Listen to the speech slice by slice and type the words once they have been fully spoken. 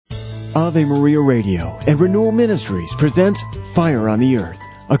Ave Maria Radio and Renewal Ministries presents Fire on the Earth,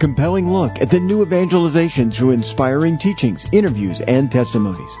 a compelling look at the new evangelization through inspiring teachings, interviews, and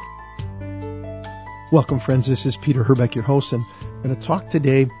testimonies. Welcome, friends. This is Peter Herbeck, your host, and I'm going to talk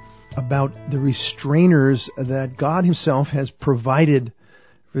today about the restrainers that God Himself has provided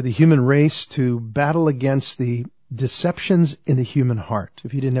for the human race to battle against the deceptions in the human heart.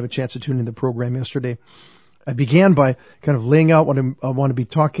 If you didn't have a chance to tune in the program yesterday, I began by kind of laying out what I want to be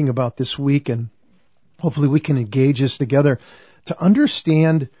talking about this week, and hopefully we can engage this together to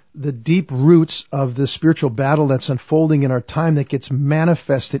understand the deep roots of the spiritual battle that's unfolding in our time that gets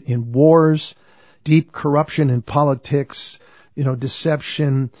manifested in wars, deep corruption in politics,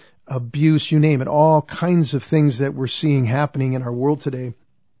 deception, abuse, you name it, all kinds of things that we're seeing happening in our world today.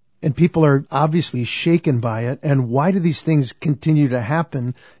 And people are obviously shaken by it. And why do these things continue to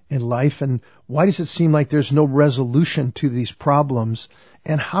happen in life? And why does it seem like there's no resolution to these problems?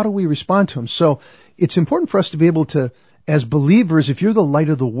 And how do we respond to them? So it's important for us to be able to, as believers, if you're the light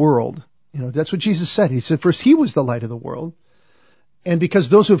of the world, that's what Jesus said. He said first He was the light of the world. And because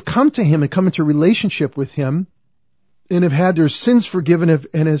those who have come to Him and come into relationship with Him and have had their sins forgiven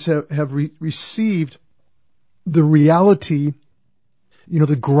and have received the reality,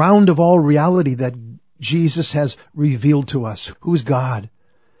 the ground of all reality that Jesus has revealed to us. Who's God?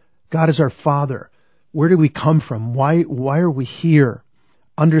 God is our Father. Where do we come from? Why are we here?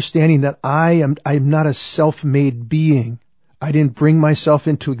 Understanding that I'm not a self-made being. I didn't bring myself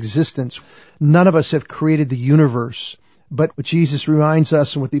into existence. None of us have created the universe. But what Jesus reminds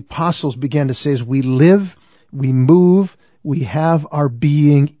us and what the apostles began to say is we live, we move, we have our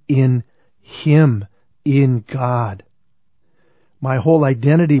being in Him, in God. My whole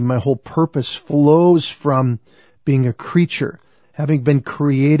identity, my whole purpose flows from being a creature, having been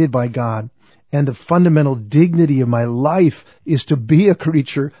created by God. And the fundamental dignity of my life is to be a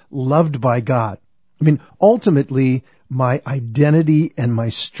creature loved by God. Ultimately, my identity and my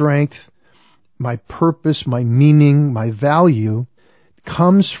strength, my purpose, my meaning, my value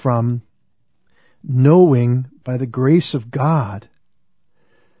comes from knowing by the grace of God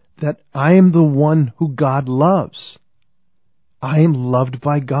that I am the one who God loves. I am loved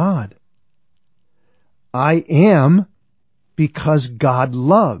by God. I am because God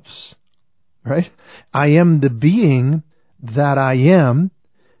loves, right? I am the being that I am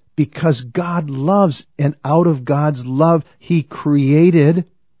because God loves, and out of God's love, He created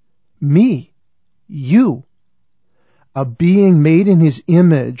me, you, a being made in His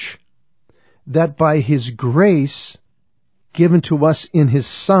image that by His grace given to us in His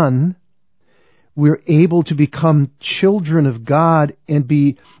Son, we're able to become children of God and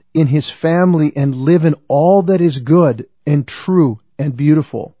be in His family and live in all that is good and true and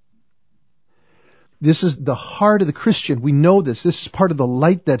beautiful. This is the heart of the Christian. We know this. This is part of the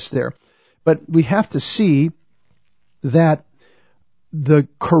light that's there. But we have to see that the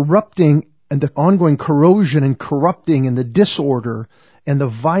corrupting and the ongoing corrosion and corrupting and the disorder and the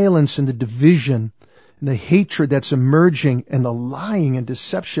violence and the division and the hatred that's emerging and the lying and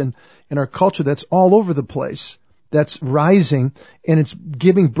deception in our culture that's all over the place, that's rising, and it's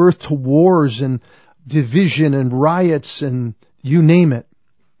giving birth to wars and division and riots and you name it.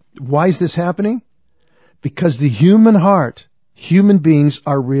 Why is this happening? Because the human heart, human beings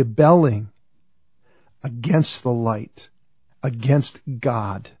are rebelling against the light, against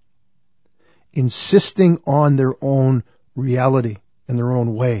God, insisting on their own reality and their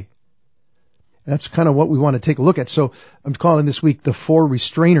own way. That's kind of what we want to take a look at. So I'm calling this week the 4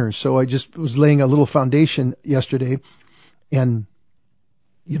 restrainers. So I just was laying a little foundation yesterday and,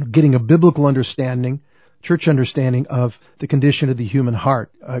 getting a biblical understanding, church understanding of the condition of the human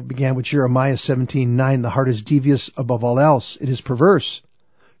heart. I began with Jeremiah 17:9. The heart is devious above all else. It is perverse.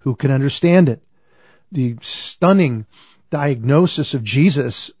 Who can understand it? The stunning diagnosis of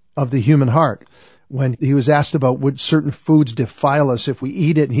Jesus of the human heart when He was asked about would certain foods defile us if we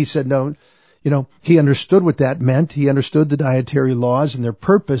eat it. And He said, no. He understood what that meant. He understood the dietary laws and their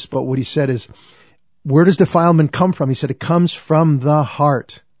purpose. But what He said is, where does defilement come from? He said, it comes from the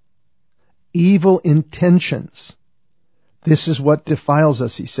heart. Evil intentions. This is what defiles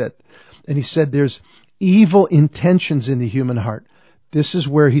us, He said. And He said there's evil intentions in the human heart. This is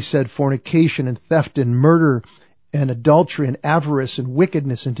where He said fornication and theft and murder and adultery and avarice and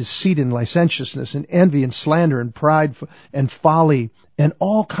wickedness and deceit and licentiousness and envy and slander and pride and folly. And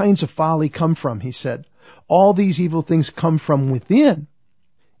all kinds of folly come from, He said. All these evil things come from within,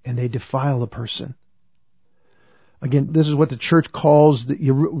 and they defile a person. Again, this is what the church calls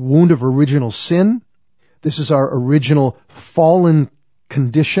the wound of original sin. This is our original fallen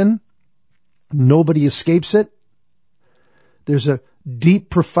condition. Nobody escapes it. There's a deep,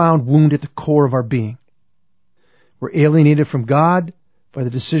 profound wound at the core of our being. We're alienated from God by the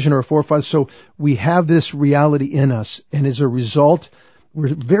decision of our forefathers. So we have this reality in us. And as a result,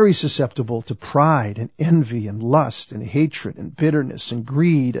 we're very susceptible to pride and envy and lust and hatred and bitterness and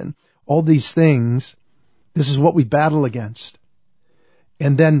greed and all these things. This is what we battle against.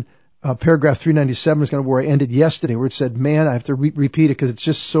 And then paragraph 397 is kind of where I ended yesterday, where it said, man, I have to repeat it because it's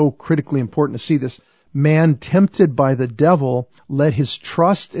just so critically important to see this. Man, tempted by the devil, let his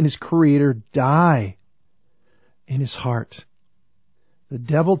trust in his Creator die in his heart. The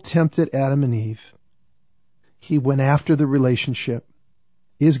devil tempted Adam and Eve. He went after the relationship.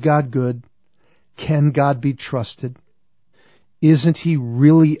 Is God good? Can God be trusted? Isn't he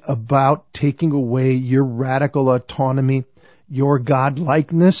really about taking away your radical autonomy, your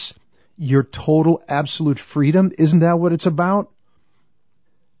God-likeness, your total absolute freedom? Isn't that what it's about?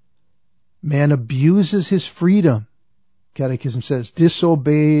 Man abuses his freedom. Catechism says,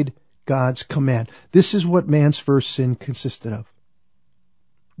 disobeyed God's command. This is what man's first sin consisted of.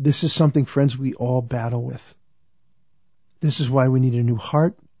 This is something, friends, we all battle with. This is why we need a new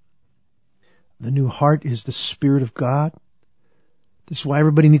heart. The new heart is the Spirit of God. This is why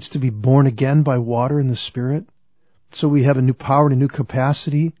everybody needs to be born again by water and the Spirit. So we have a new power and a new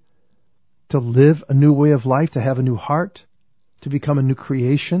capacity to live a new way of life, to have a new heart, to become a new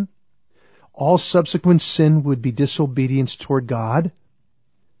creation. All subsequent sin would be disobedience toward God.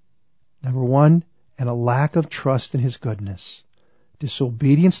 Number one, and a lack of trust in His goodness.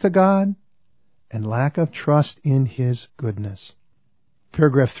 Disobedience to God and lack of trust in His goodness.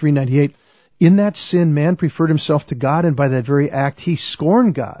 Paragraph 398. In that sin, man preferred himself to God, and by that very act, he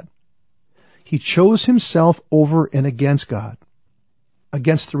scorned God. He chose himself over and against God,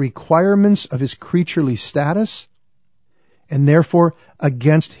 against the requirements of his creaturely status, and therefore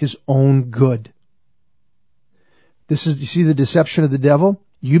against his own good. This is, you see the deception of the devil?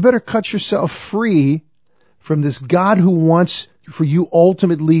 You better cut yourself free from this God who wants for you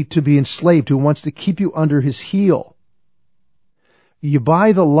ultimately to be enslaved, who wants to keep you under his heel. You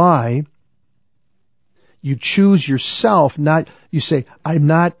buy the lie. You choose yourself, not, you say, I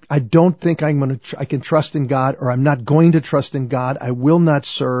don't think I can trust in God, or I'm not going to trust in God. I will not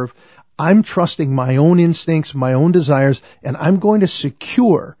serve. I'm trusting my own instincts, my own desires, and I'm going to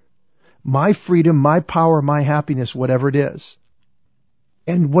secure my freedom, my power, my happiness, whatever it is.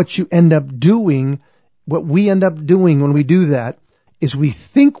 And what we end up doing when we do that is we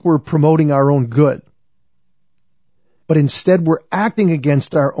think we're promoting our own good. But instead we're acting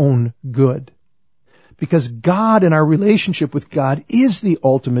against our own good. Because God and our relationship with God is the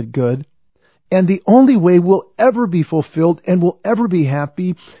ultimate good, and the only way we'll ever be fulfilled and we'll ever be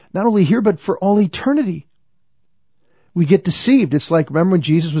happy, not only here, but for all eternity. We get deceived. It's like, remember when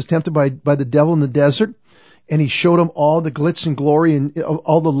Jesus was tempted by the devil in the desert, and he showed him all the glitz and glory and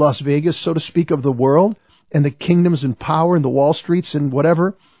all the Las Vegas, so to speak, of the world, and the kingdoms and power and the Wall Streets and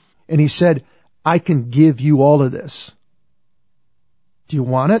whatever. And he said, I can give you all of this. Do you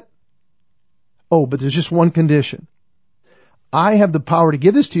want it? Oh, but there's just one condition. I have the power to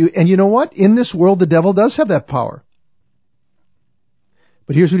give this to you. And you know what? In this world, the devil does have that power.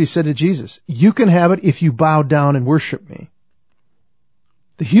 But here's what he said to Jesus. You can have it if you bow down and worship me.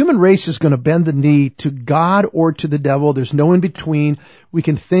 The human race is going to bend the knee to God or to the devil. There's no in between. We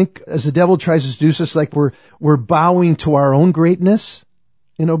can think, as the devil tries to seduce us, like we're bowing to our own greatness,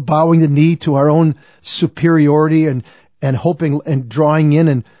 bowing the knee to our own superiority and hoping and drawing in,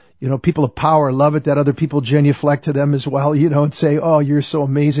 and people of power love it that other people genuflect to them as well, and say, oh, you're so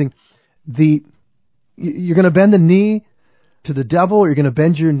amazing. You're going to bend the knee to the devil, or you're going to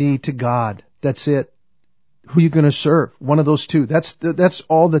bend your knee to God. That's it. Who are you going to serve? One of those two. That's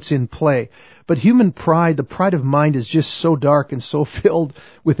all that's in play. But human pride, the pride of mind, is just so dark and so filled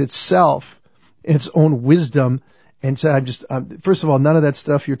with itself and its own wisdom. And so first of all, none of that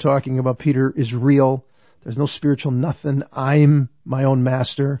stuff you're talking about, Peter, is real. There's no spiritual nothing. I'm my own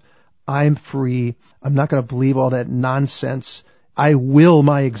master. I'm free. I'm not going to believe all that nonsense. I will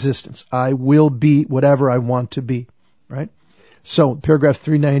my existence. I will be whatever I want to be. Right? So paragraph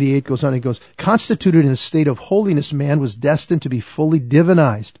 398 goes on. It goes, constituted in a state of holiness, man was destined to be fully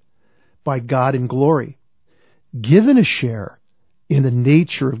divinized by God in glory, given a share in the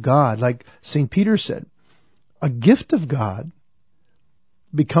nature of God. Like St. Peter said, a gift of God,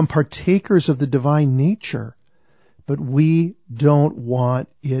 become partakers of the divine nature, but we don't want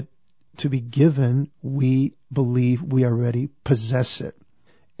it to be given. We believe we already possess it,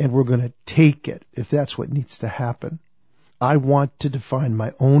 and we're going to take it if that's what needs to happen. I want to define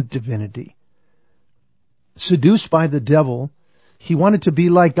my own divinity. Seduced by the devil, He wanted to be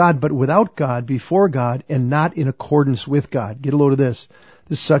like God, but without God, before God, and not in accordance with God. Get a load of this.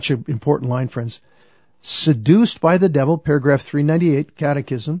 This is such an important line, friends. Seduced by the devil, paragraph 398,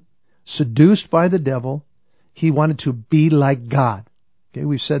 Catechism. Seduced by the devil, he wanted to be like God. Okay,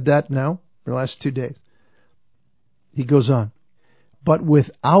 we've said that now for the last 2 days. He goes on. But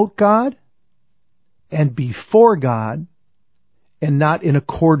without God and before God and not in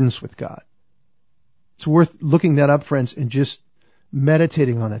accordance with God. It's worth looking that up, friends, and just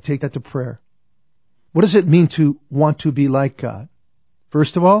meditating on that. Take that to prayer. What does it mean to want to be like God?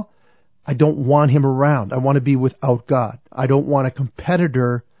 First of all, I don't want him around. I want to be without God. I don't want a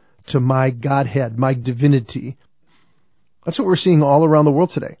competitor to my Godhead, my divinity. That's what we're seeing all around the world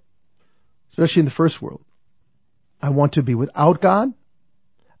today, especially in the first world. I want to be without God.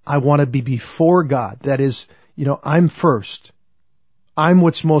 I want to be before God. That is, I'm first. I'm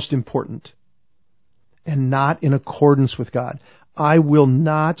what's most important, and not in accordance with God. I will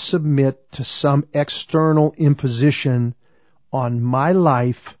not submit to some external imposition on my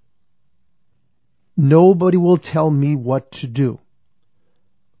life. Nobody will tell me what to do.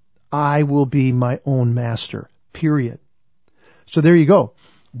 I will be my own master, period. So there you go.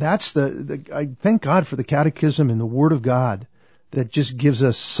 That's I thank God for the Catechism and the Word of God that just gives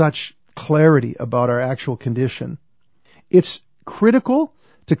us such clarity about our actual condition. It's critical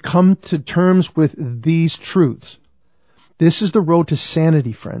to come to terms with these truths. This is the road to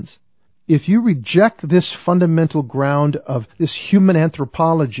sanity, friends. If you reject this fundamental ground of this human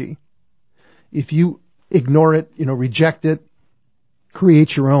anthropology, if you ignore it, reject it,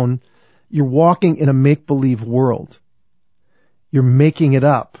 create your own, you're walking in a make-believe world. You're making it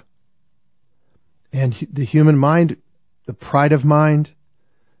up. And the human mind, the pride of mind,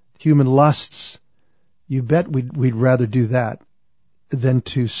 human lusts, you bet we'd rather do that than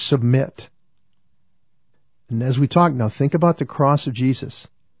to submit. And as we talk now, think about the cross of Jesus,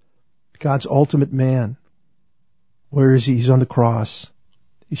 God's ultimate man. Where is he? He's on the cross.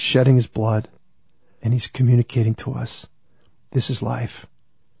 He's shedding his blood, and he's communicating to us. This is life.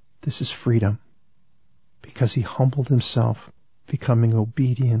 This is freedom. Because he humbled himself, becoming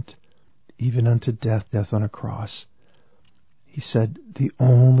obedient even unto death on a cross. He said, the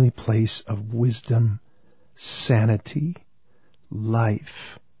only place of wisdom, sanity,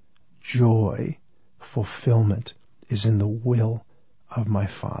 life, joy, fulfillment is in the will of my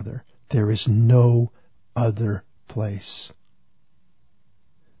Father. There is no other place.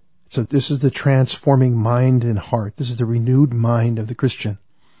 So this is the transforming mind and heart. This is the renewed mind of the Christian.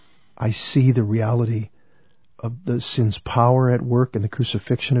 I see the reality of the sin's power at work in the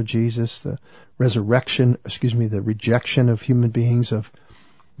crucifixion of Jesus, the the rejection of human beings, of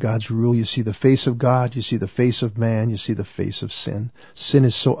God's rule. You see the face of God, you see the face of man, you see the face of sin. Sin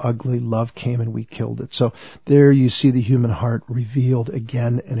is so ugly, love came and we killed it. So there you see the human heart revealed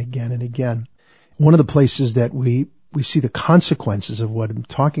again and again and again. One of the places that we see the consequences of what I'm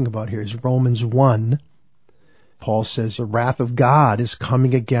talking about here is Romans 1. Paul says the wrath of God is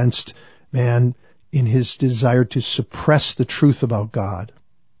coming against man in his desire to suppress the truth about God,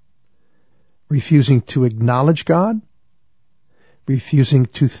 refusing to acknowledge God, refusing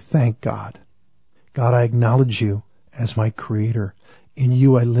to thank God. God, I acknowledge you as my creator. In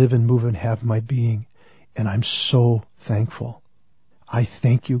you I live and move and have my being, and I'm so thankful. I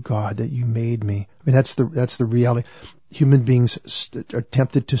thank you, God, that you made me. I mean, that's the reality. Human beings are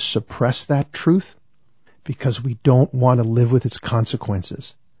tempted to suppress that truth because we don't want to live with its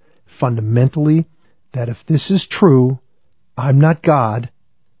consequences. Fundamentally, that if this is true, I'm not God,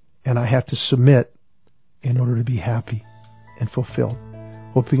 and I have to submit in order to be happy and fulfilled.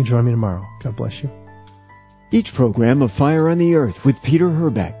 Hope you can join me tomorrow. God bless you. Each program of Fire on the Earth with Peter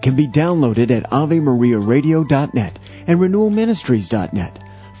Herbeck can be downloaded at AveMariaRadio.net and RenewalMinistries.net.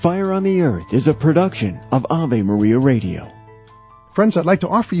 Fire on the Earth is a production of Ave Maria Radio. Friends, I'd like to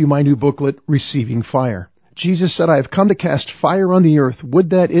offer you my new booklet, Receiving Fire. Jesus said, I have come to cast fire on the earth. Would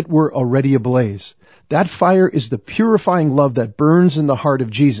that it were already ablaze. That fire is the purifying love that burns in the heart of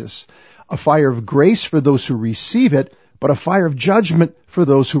Jesus. A fire of grace for those who receive it, but a fire of judgment for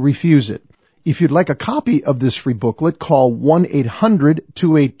those who refuse it. If you'd like a copy of this free booklet, call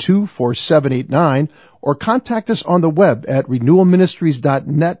 1-800-282-4789 or contact us on the web at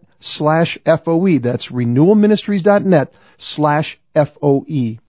renewalministries.net/FOE. That's renewalministries.net/FOE.